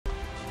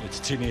It's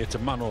tini e te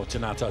mano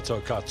tēnā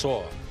tātou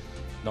katoa.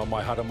 No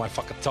mai hara mai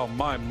whakatau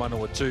mai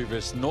Manawatū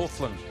vs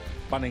Northland.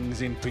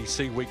 Bunnings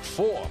NPC week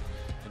 4.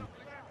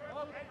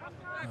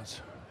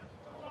 That's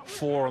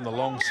 4 on the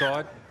long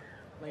side.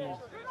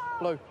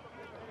 Blue.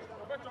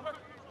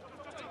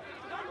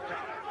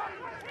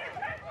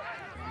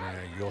 And now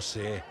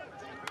Yossi.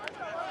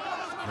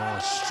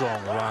 Nice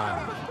strong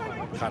run.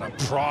 Cut a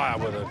Pryor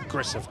with an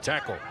aggressive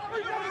tackle.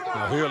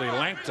 Now Hurley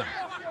Langton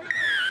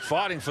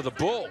fighting for the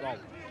ball.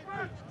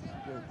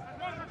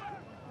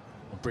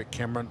 Brett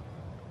Cameron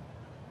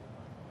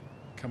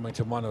coming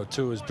to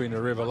Manawatū has been a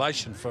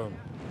revelation for him.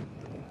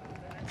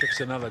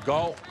 Kicks another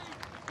goal.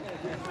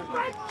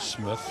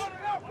 Smith.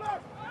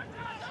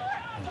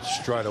 And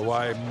straight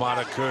away,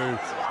 Manawatū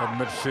at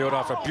midfield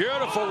off a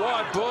beautiful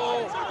wide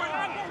ball.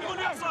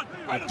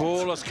 The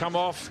ball has come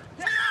off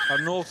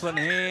a Northland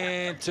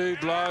hand, 2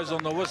 blows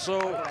on the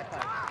whistle.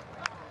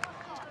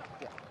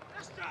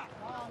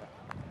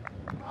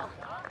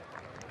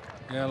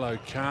 Yellow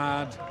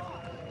card.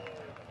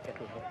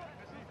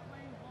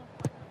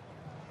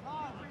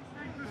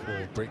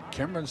 For Brett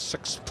Cameron,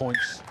 6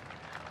 points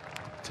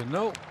to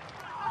 0.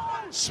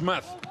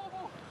 Smith.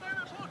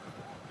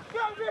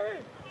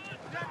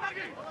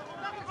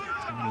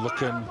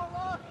 Looking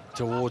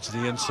towards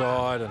the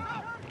inside, and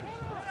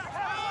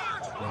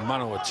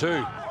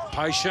Manawatū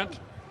patient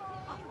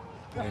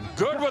and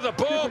good with the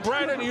ball.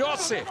 Braden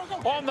Yossi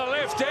on the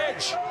left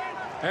edge,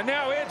 and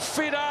now Ed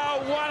Fido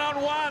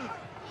one-on-one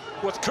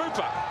with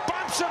Cooper.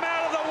 Bumps him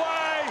out of the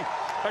way.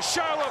 A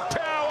show of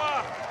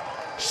power,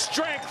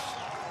 strength,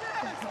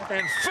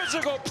 and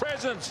physical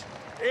presence.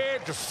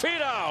 Ed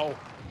Fido.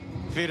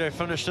 Fido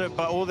finished it,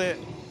 but all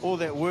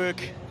that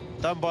work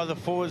done by the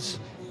forwards,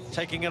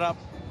 taking it up,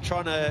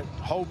 trying to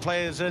hold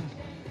players in,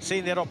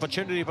 seeing that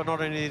opportunity, but not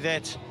only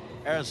that,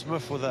 Aaron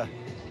Smith with a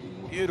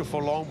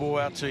beautiful long ball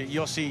out to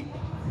Yossi,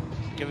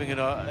 giving it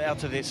out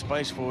to that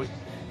space for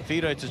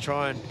Fido to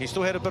try, and he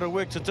still had a bit of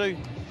work to do.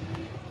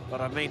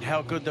 But I mean,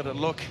 how good did it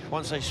look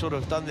once they sort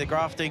of done their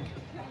grafting?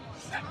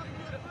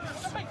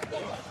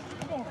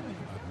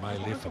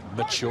 Melee for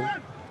Mitchell.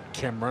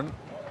 Cameron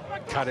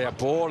cut out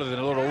ball and then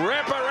a little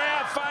wrap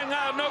around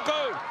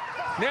Manawatū.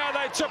 Now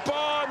they tip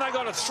on, they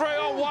got a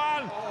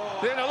 3-on-1.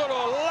 Then a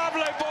little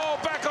lovely ball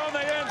back on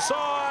the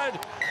inside.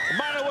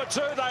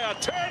 Manawatū, they are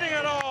turning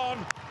it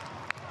on.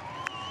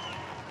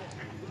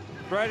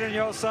 Braden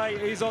Yossi,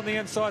 he's on the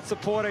inside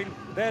supporting.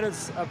 That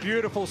is a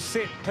beautiful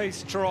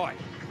set-piece try.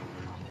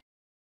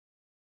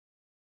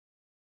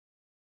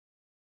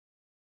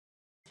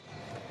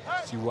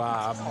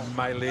 Siwa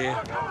Melee.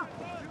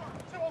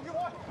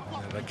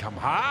 They come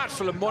hard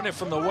for Lemone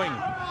from the wing.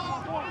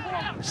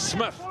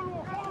 Smith.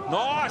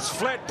 Nice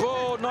flat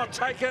ball, not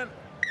taken.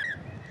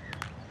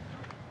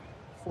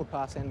 Forward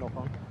pass and knock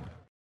on.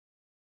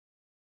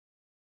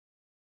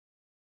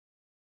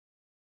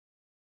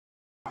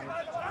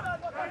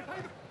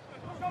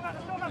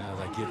 Now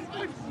they get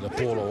the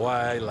ball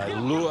away.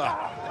 Leilua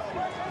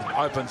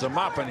opens him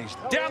up and he's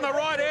down the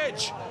right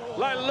edge.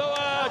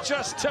 Leilua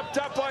just tipped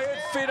up by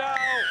Ed Fido.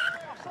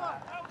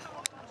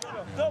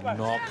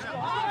 Knock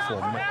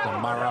for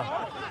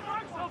McNamara.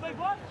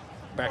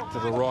 Back to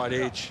the right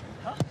edge.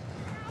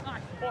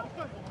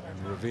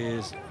 And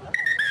Revere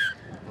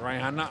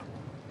Rayhana.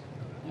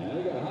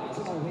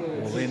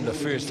 Well, then the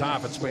first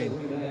half, it's been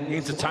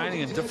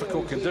entertaining in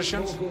difficult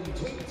conditions.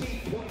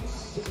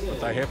 But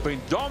they have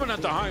been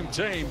dominant, the home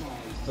team,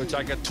 who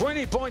take a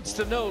 20 points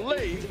to 0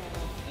 lead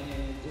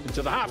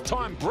into the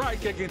half-time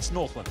break against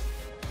Northland.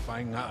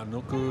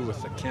 Manawatū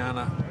with the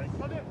counter.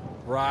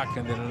 Rock,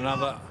 and then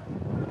another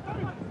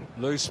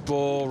loose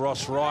ball.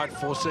 Ross Wright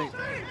forcing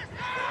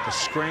the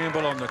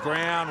scramble on the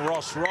ground.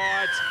 Ross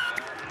Wright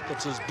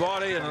puts his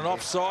body in an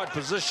offside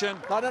position,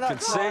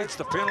 concedes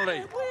the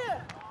penalty.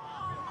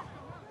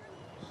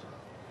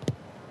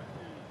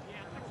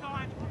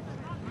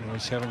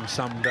 He's having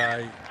some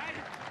day,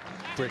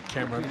 Brett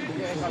Cameron.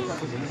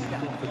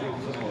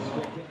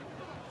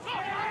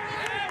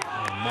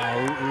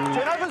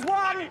 Turnovers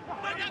 1.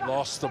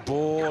 Lost the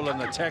ball and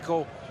the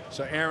tackle.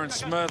 So Aaron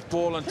Smith,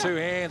 ball in 2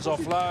 hands,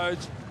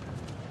 offloads.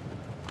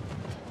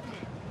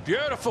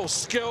 Beautiful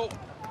skill.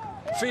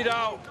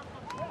 Fido.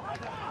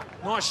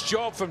 Nice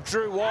job from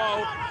Drew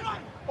Wild.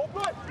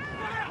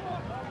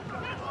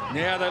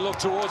 Now they look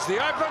towards the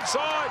open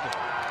side.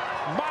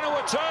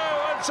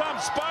 Manawatū in some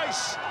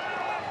space.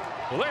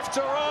 Left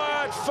to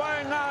right,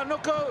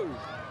 Manawatū.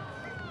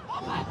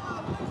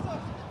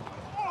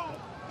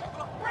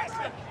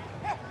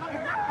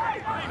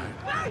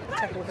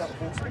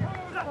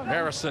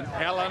 Harrison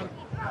Allen.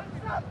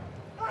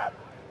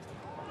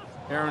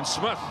 Aaron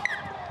Smith.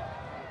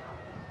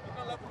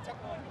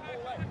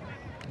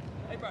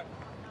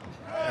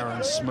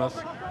 Aaron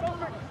Smith.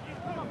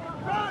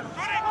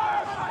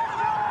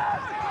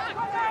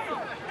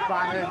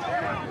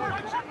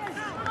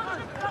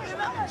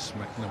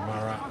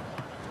 McNamara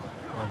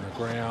on the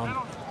ground.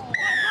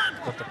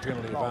 Got the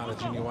penalty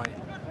advantage anyway.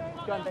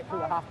 Going back through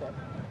the half there.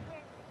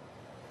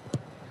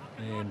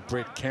 And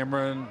Brett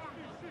Cameron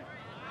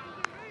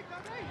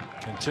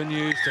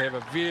Continues to have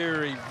a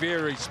very,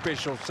 very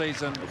special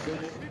season.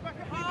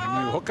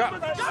 New hookup.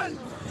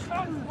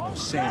 Oh,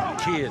 Sam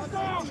Kidd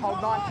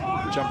Hold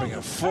 9. jumping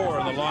at 4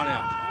 in the line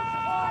out.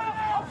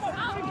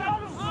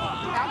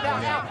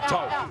 Out.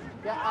 Top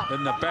Yeah,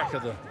 in the back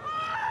of the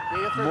Yeah,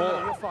 you're through.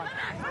 More. You're fine.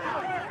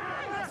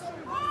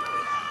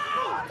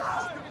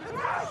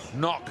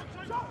 knock.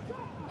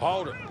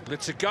 Hold it.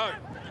 Lets it go.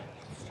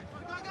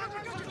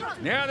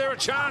 Now they're a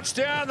chance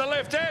down the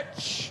left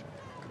edge.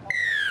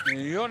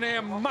 Yone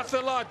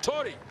Mathalai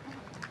Tori.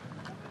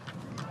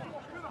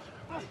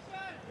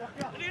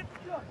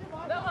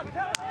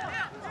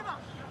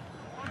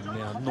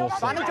 Now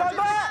Northland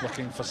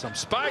looking for some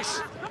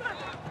space.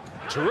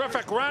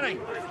 Terrific running.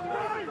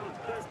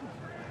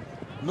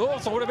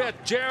 Northland, what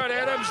about Jared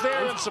Adams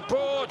there in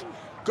support?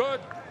 Good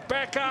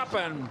backup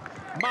and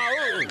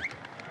Manawatū.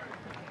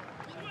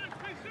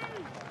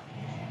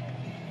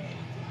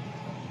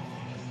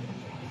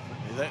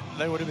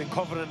 They would have been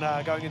confident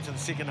going into the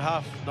second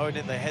half, knowing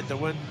that they had the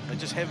win. They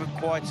just haven't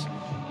quite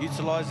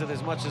utilised it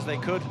as much as they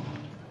could.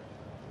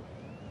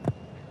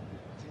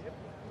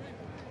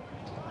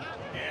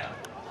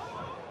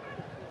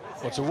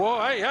 What's a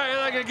war? Hey,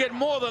 they're going to get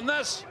more than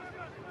this.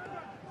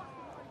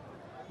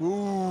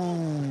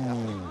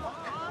 Ooh.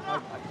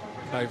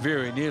 They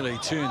very nearly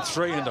turned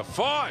 3 into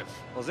 5.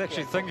 I was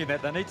actually thinking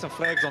that they need some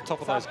flags on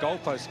top of those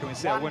goalposts. Can we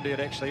see how windy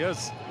it actually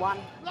is? 1.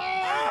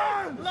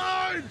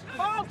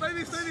 Oh,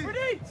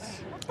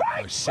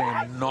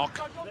 Sam Knock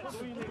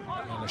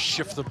going to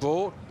shift the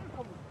ball.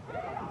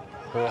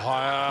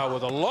 Ohio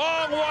with a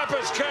long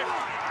wipers kick,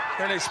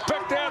 and he's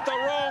picked out the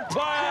wrong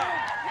player,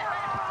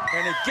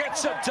 and he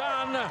gets it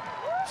done.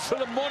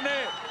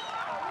 Philemone.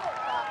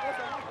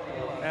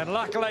 And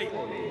luckily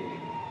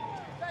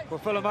for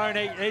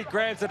Philemone, he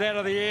grabs it out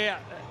of the air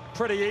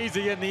pretty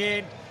easy in the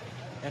end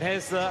and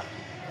has the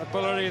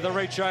ability to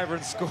reach over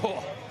and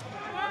score.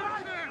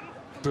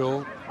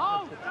 Bill,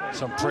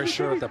 some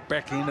pressure at the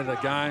back end of the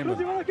game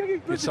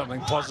and get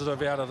something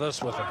positive out of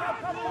this with a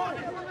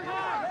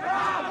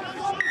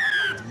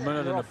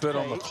minute and a bit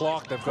on the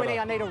clock. They've got 20,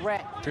 I need a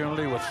rat.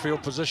 penalty with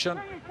field position.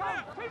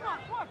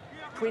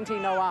 20,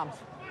 no arms.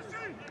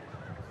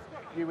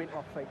 You went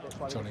off feet, that's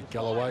why. Johnny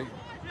Galloway.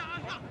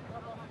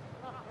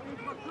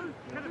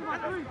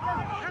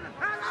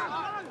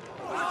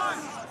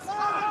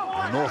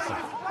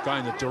 Northland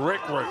going the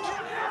direct route.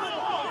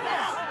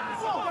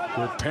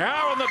 Good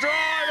power on the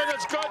drive, and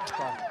it's good.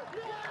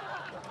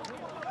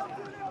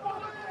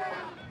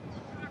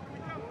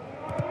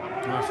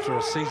 After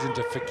a season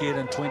to forget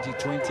in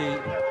 2020,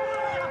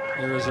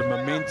 there is a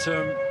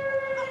momentum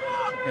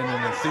and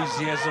an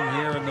enthusiasm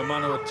here in the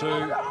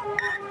Manawatū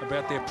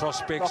about their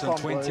prospects in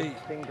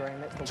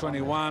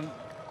 2021.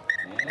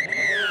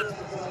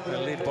 They're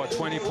led by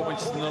 20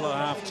 points to nil at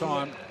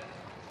half-time.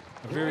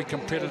 A very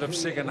competitive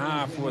second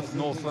half with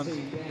Northland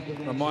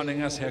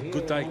reminding us how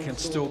good they can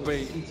still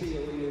be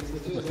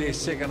with their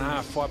second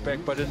half fight back,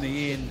 but in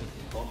the end,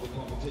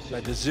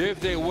 they deserve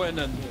their win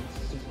and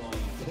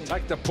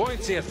take the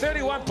points here.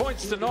 31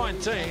 points to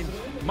 19.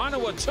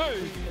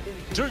 Manawatū,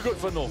 too good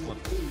for Northland.